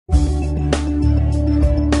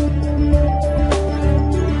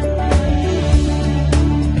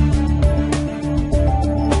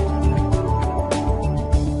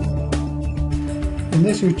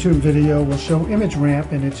this YouTube video will show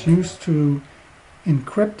ImageRamp and its use to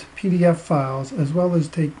encrypt PDF files as well as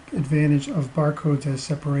take advantage of barcodes as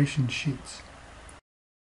separation sheets.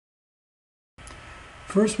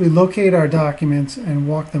 First, we locate our documents and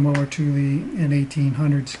walk them over to the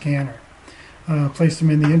N1800 scanner. Place them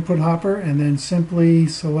in the input hopper and then simply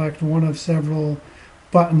select one of several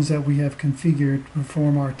buttons that we have configured to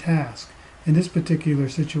perform our task. In this particular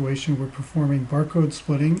situation, we're performing barcode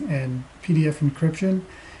splitting and PDF encryption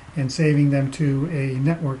and saving them to a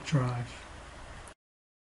network drive.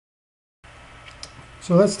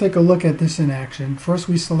 So let's take a look at this in action. First,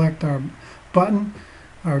 we select our button.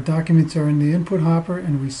 Our documents are in the input hopper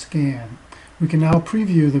and we scan. We can now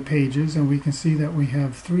preview the pages and we can see that we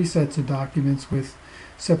have 3 sets of documents with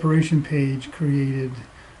separation page created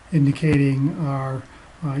indicating our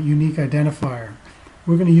unique identifier.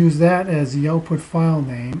 We're going to use that as the output file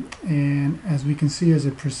name, and as we can see as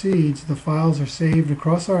it proceeds, the files are saved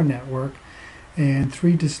across our network and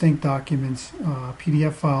 3 distinct documents,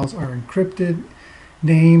 PDF files, are encrypted,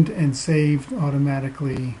 named, and saved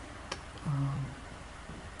automatically.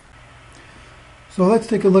 So let's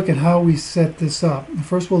take a look at how we set this up.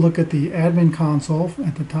 First, we'll look at the admin console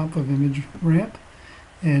at the top of ImageRamp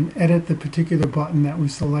and edit the particular button that we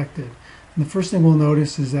selected. And the first thing we'll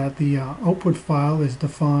notice is that the output file is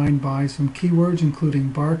defined by some keywords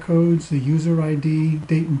including barcodes, the user ID,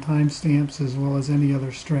 date and time stamps, as well as any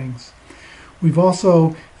other strings. We've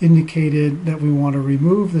also indicated that we want to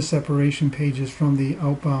remove the separation pages from the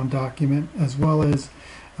outbound document as well as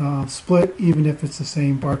split even if it's the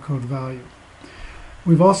same barcode value.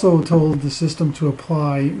 We've also told the system to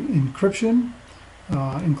apply encryption,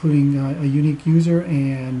 including a unique user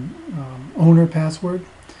and owner password.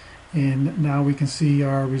 And now we can see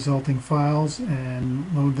our resulting files and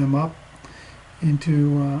load them up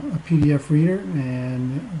into a PDF reader,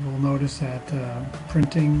 and we'll notice that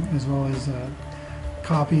printing as well as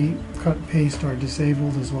copy, cut, paste are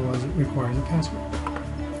disabled, as well as it requires a password.